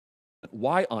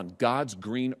Why on God's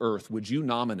green earth would you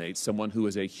nominate someone who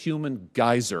is a human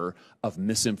geyser of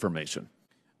misinformation?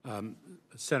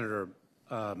 Senator,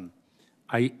 I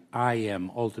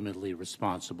am ultimately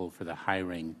responsible for the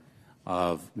hiring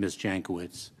of Ms.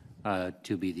 Jankowicz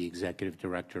to be the executive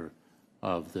director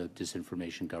of the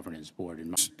Disinformation Governance Board.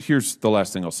 Here's the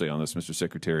last thing I'll say on this, Mr.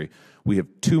 Secretary. We have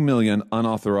 2 million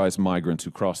unauthorized migrants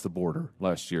who crossed the border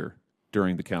last year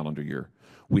during the calendar year.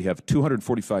 We have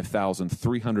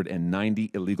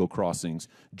 245,390 illegal crossings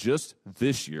just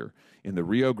this year in the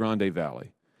Rio Grande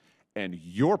Valley. And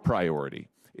your priority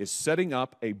is setting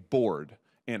up a board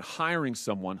and hiring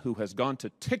someone who has gone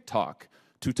to TikTok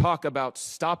to talk about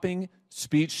stopping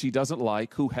speech she doesn't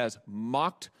like, who has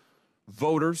mocked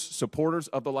voters, supporters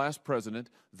of the last president.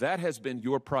 That has been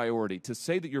your priority. To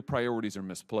say that your priorities are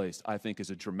misplaced, I think, is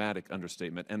a dramatic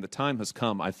understatement. And the time has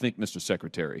come, I think, Mr.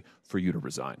 Secretary, for you to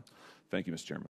resign. Thank you, Mr. Chairman.